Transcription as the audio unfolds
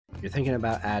you're thinking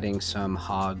about adding some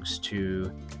hogs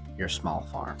to your small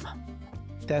farm.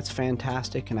 That's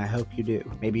fantastic, and I hope you do.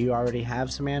 Maybe you already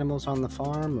have some animals on the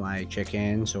farm, like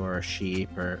chickens or sheep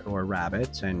or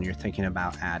rabbits, and you're thinking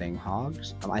about adding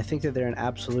hogs. I think that they're an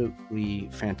absolutely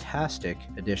fantastic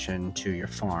addition to your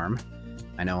farm.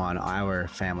 I know on our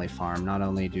family farm, not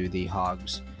only do the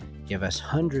hogs give us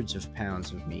hundreds of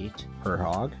pounds of meat per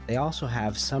hog, they also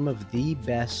have some of the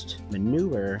best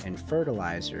manure and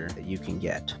fertilizer that you can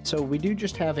get. So we do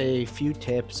just have a few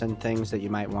tips and things that you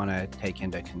might want to take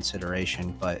into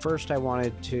consideration. But first I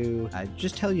wanted to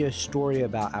just tell you a story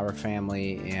about our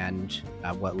family and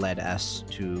what led us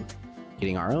to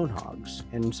getting our own hogs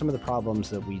and some of the problems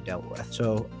that we dealt with.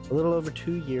 So a little over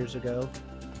 2 years ago,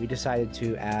 we decided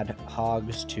to add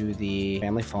hogs to the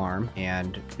family farm,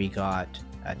 and we got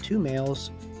 2 males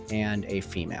and a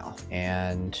female.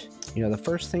 And the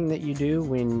first thing that you do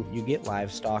when you get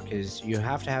livestock is you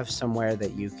have to have somewhere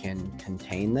that you can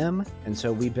contain them. And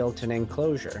so we built an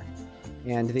enclosure.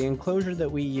 And the enclosure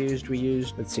that we used,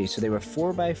 let's see, so they were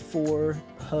 4x4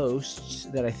 posts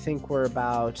that I think were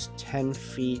about 10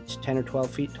 or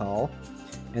 12 feet tall.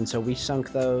 And so we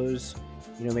sunk those,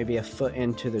 maybe a foot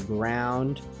into the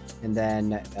ground, and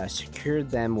then secured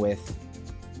them with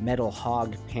metal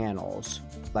hog panels,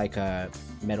 like a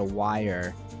metal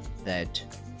wire that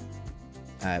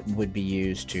would be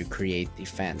used to create the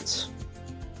fence.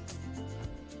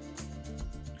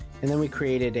 And then we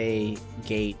created a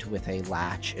gate with a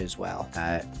latch as well.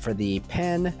 For the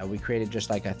pen, we created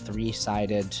just like a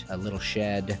 3-sided little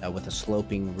shed with a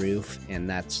sloping roof, and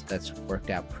that's worked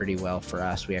out pretty well for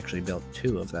us. We actually built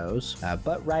 2 of those.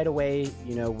 But right away,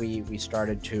 we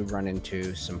started to run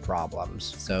into some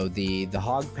problems. So the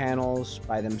hog panels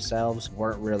by themselves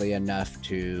weren't really enough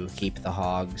to keep the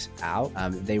hogs out.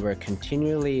 They were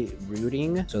continually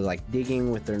rooting, so like digging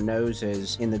with their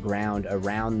noses in the ground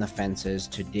around the fences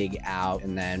to dig out,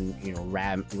 and then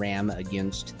ram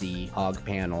against the hog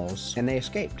panels, and they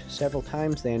escaped several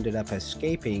times. They ended up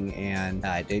escaping, and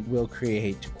it will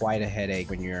create quite a headache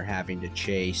when you're having to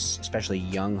chase, especially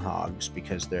young hogs,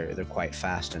 because they're quite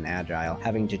fast and agile,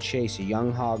 having to chase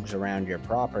young hogs around your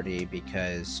property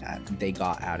because they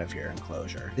got out of your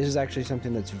enclosure. This is actually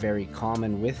something that's very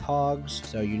common with hogs,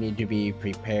 so you need to be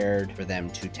prepared for them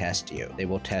to test you. They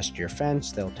will test your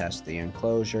fence, they'll test the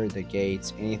enclosure, the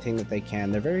gates, anything that they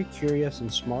can. They're very curious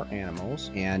and smart animals,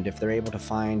 and if they're able to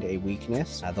find a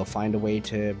weakness, they'll find a way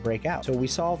to break out. So we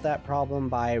solved that problem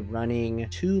by running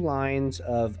 2 lines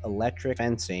of electric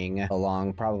fencing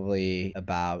along probably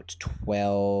about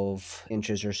 12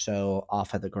 inches or so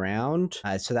off of the ground.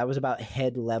 So that was about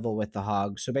head level with the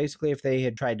hogs. So basically, if they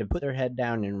had tried to put their head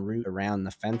down and root around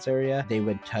the fence area, they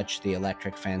would touch the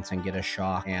electric fence and get a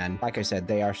shock. And like I said,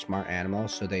 they are smart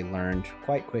animals, so they learned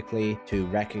quite quickly to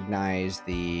recognize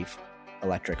the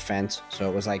electric fence. So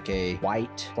it was like a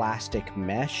white plastic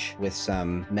mesh with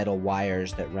some metal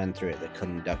wires that run through it that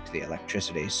conduct the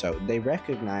electricity. So they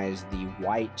recognize the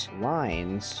white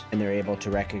lines, and they're able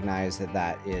to recognize that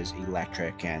that is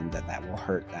electric and that will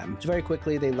hurt them. So very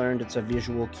quickly they learned it's a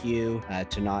visual cue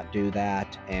to not do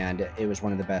that, and it was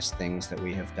one of the best things that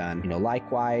we have done.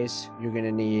 Likewise, you're going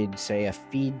to need, say, a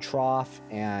feed trough,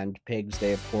 and pigs,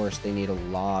 they need a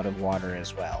lot of water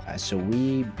as well. So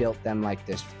we built them like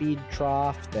this feed trough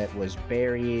that was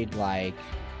buried like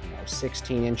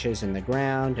 16 inches in the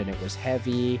ground, and it was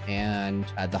heavy, and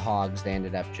the hogs, they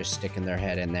ended up just sticking their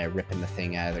head in there, ripping the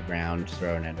thing out of the ground,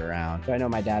 throwing it around. So I know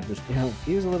my dad was,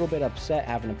 he was a little bit upset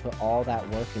having to put all that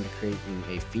work into creating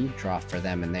a feed trough for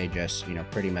them, and they just,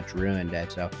 pretty much ruined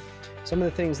it. So some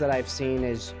of the things that I've seen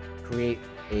is create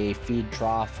a feed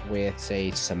trough with,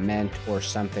 say, cement or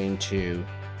something to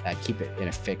keep it in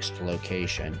a fixed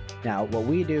location. Now, what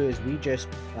we do is we just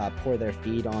pour their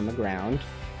feed on the ground,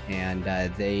 and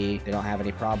they don't have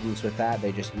any problems with that.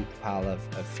 They just eat the pile of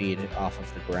feed off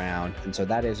of the ground, and so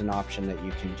that is an option that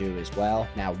you can do as well.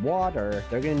 Now, water,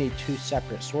 they're going to need 2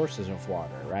 separate sources of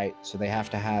water, right? So they have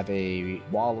to have a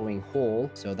wallowing hole,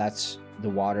 so that's the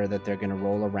water that they're going to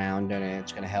roll around, and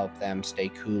it's going to help them stay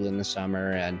cool in the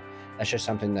summer. And that's just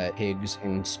something that pigs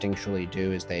instinctually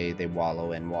do, is they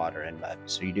wallow in water and mud.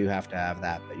 So you do have to have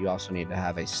that, but you also need to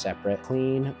have a separate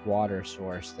clean water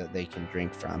source that they can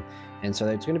drink from. And so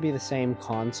it's going to be the same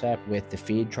concept with the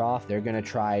feed trough. They're going to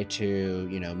try to,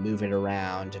 move it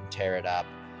around and tear it up.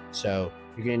 So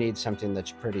you're going to need something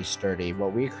that's pretty sturdy.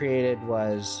 What we created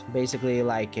was basically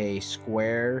like a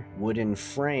square wooden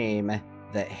frame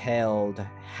that held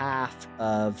half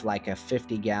of like a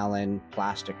 50-gallon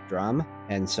plastic drum.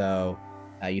 And so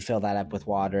you fill that up with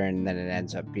water, and then it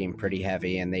ends up being pretty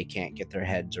heavy, and they can't get their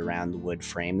heads around the wood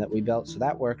frame that we built. So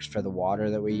that works for the water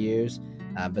that we use.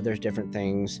 but there's different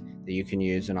things that you can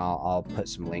use, and I'll put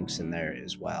some links in there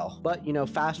as well. But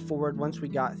fast forward, once we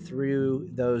got through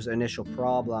those initial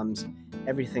problems,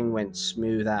 everything went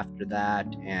smooth after that,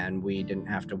 and we didn't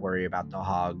have to worry about the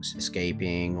hogs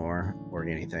escaping or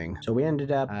anything. So we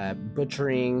ended up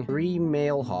butchering 3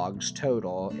 male hogs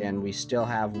total, and we still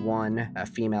have one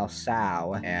female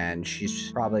sow, and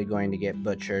she's probably going to get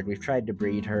butchered. We've tried to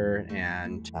breed her,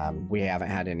 and we haven't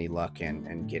had any luck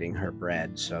in getting her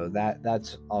bred. So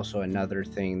that's also another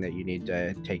thing that you need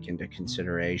to take into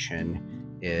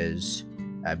consideration, is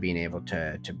being able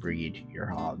to breed your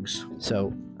hogs.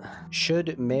 So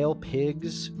should male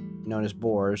pigs, known as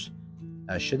boars,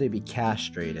 should they be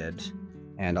castrated?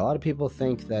 And a lot of people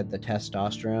think that the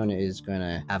testosterone is going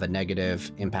to have a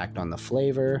negative impact on the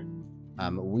flavor.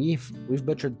 We've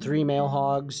butchered 3 male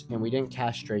hogs, and we didn't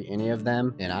castrate any of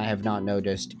them, and I have not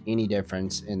noticed any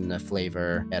difference in the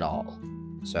flavor at all.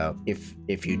 So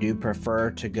if you do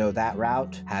prefer to go that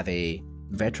route, have a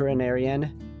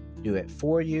veterinarian do it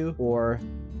for you, or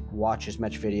watch as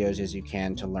much videos as you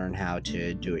can to learn how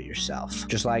to do it yourself.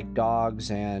 Just like dogs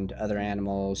and other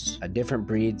animals, different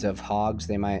breeds of hogs,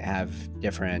 they might have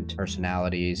different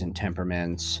personalities and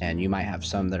temperaments, and you might have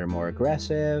some that are more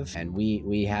aggressive, and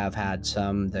we have had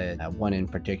some that one in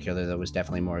particular that was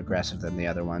definitely more aggressive than the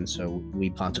other one, so we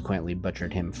consequently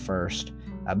butchered him first.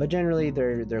 But generally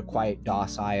they're quite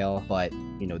docile, but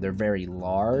they're very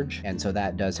large, and so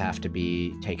that does have to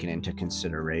be taken into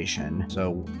consideration.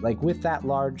 So like with that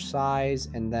large size,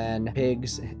 and then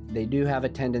pigs, they do have a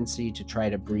tendency to try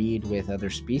to breed with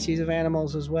other species of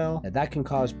animals as well. That can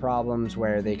cause problems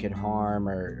where they could harm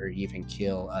or even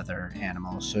kill other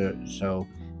animals. So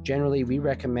generally we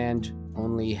recommend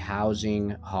only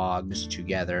housing hogs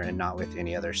together and not with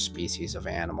any other species of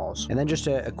animals. And then just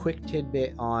a quick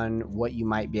tidbit on what you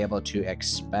might be able to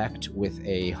expect with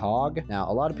a hog. Now,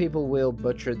 a lot of people will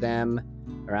butcher them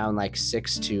around like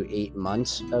 6 to 8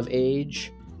 months of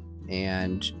age,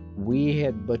 and we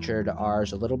had butchered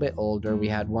ours a little bit older. We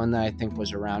had one that I think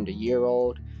was around a year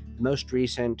old. The most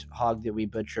recent hog that we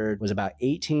butchered was about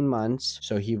 18 months,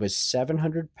 so he was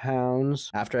 700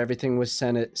 pounds. After everything was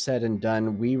said and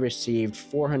done, we received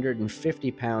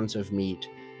 450 pounds of meat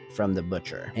from the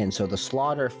butcher. And so the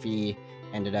slaughter fee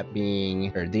ended up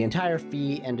being, or the entire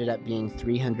fee ended up being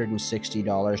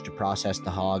 $360 to process the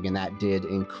hog, and that did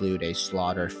include a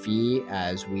slaughter fee,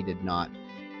 as we did not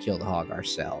kill the hog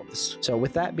ourselves. So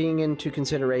with that being into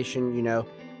consideration,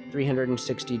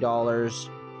 $360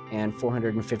 and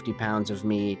 450 pounds of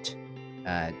meat,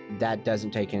 that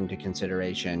doesn't take into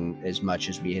consideration as much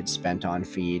as we had spent on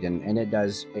feed, and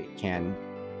it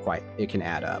can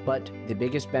add up. But the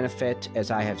biggest benefit,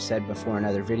 as I have said before in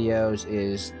other videos,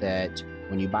 is that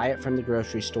when you buy it from the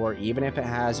grocery store, even if it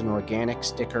has an organic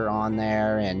sticker on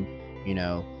there and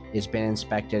it's been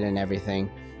inspected and everything,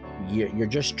 you're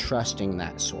just trusting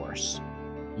that source.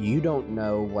 You don't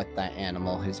know what that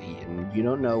animal has eaten. You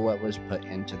don't know what was put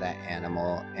into that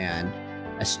animal, and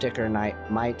a sticker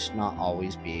might not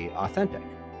always be authentic.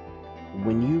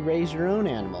 When you raise your own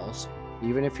animals,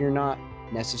 even if you're not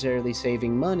necessarily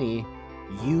saving money,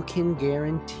 you can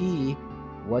guarantee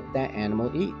what that animal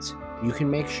eats. You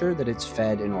can make sure that it's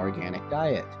fed an organic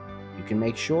diet. You can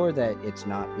make sure that it's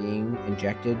not being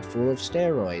injected full of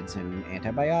steroids and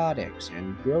antibiotics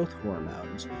and growth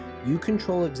hormones. You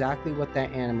control exactly what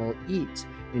that animal eats,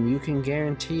 and you can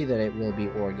guarantee that it will be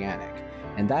organic.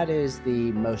 And that is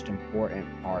the most important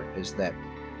part, is that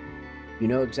you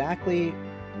know exactly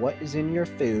what is in your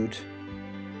food,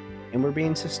 and we're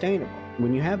being sustainable.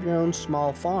 When you have your own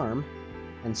small farm,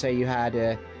 and say you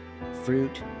had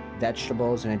fruit,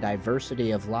 vegetables, and a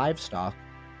diversity of livestock,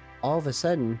 all of a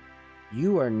sudden,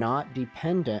 you are not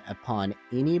dependent upon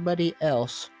anybody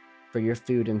else for your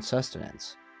food and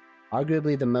sustenance.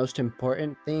 Arguably, the most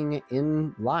important thing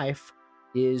in life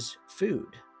is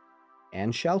food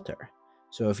and shelter.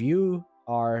 So if you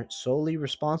are solely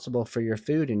responsible for your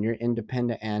food and you're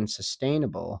independent and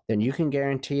sustainable, then you can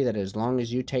guarantee that as long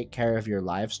as you take care of your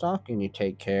livestock and you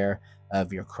take care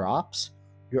of your crops,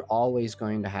 you're always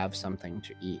going to have something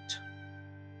to eat.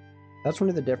 That's one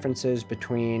of the differences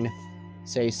between,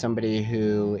 say, somebody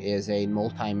who is a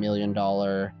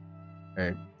multi-million-dollar,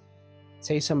 or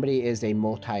say somebody is a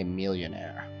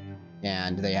multi-millionaire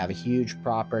and they have a huge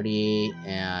property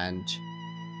and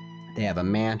they have a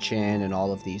mansion and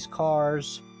all of these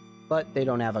cars, but they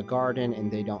don't have a garden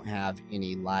and they don't have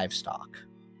any livestock.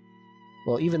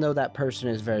 Well, even though that person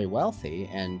is very wealthy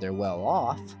and they're well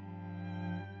off,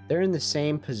 they're in the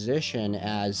same position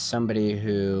as somebody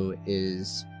who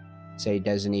is, say,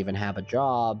 doesn't even have a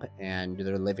job and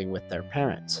they're living with their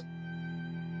parents.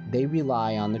 they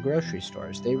rely on the grocery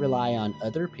stores. They rely on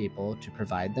other people to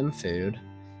provide them food,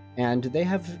 and they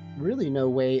have really no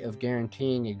way of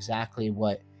guaranteeing exactly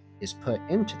what is put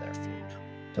into their food.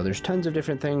 So there's tons of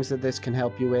different things that this can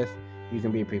help you with. You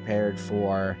can be prepared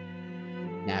for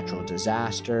natural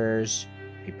disasters,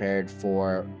 prepared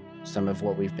for some of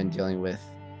what we've been dealing with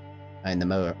in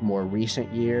the more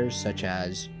recent years, such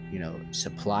as,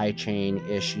 supply chain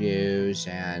issues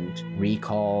and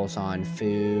recalls on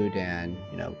food and,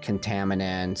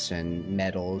 contaminants and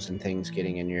metals and things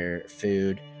getting in your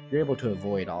food. You're able to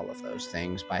avoid all of those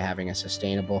things by having a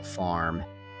sustainable farm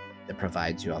that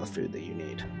provides you all the food that you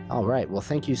need. All right, well,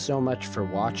 thank you so much for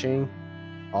watching.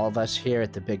 All of us here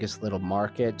at the Biggest Little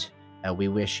Market, we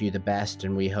wish you the best,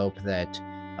 and we hope that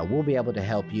we'll be able to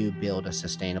help you build a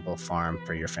sustainable farm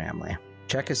for your family.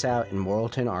 Check us out in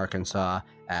Morrilton, Arkansas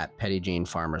at Petty Jean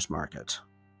Farmers Market.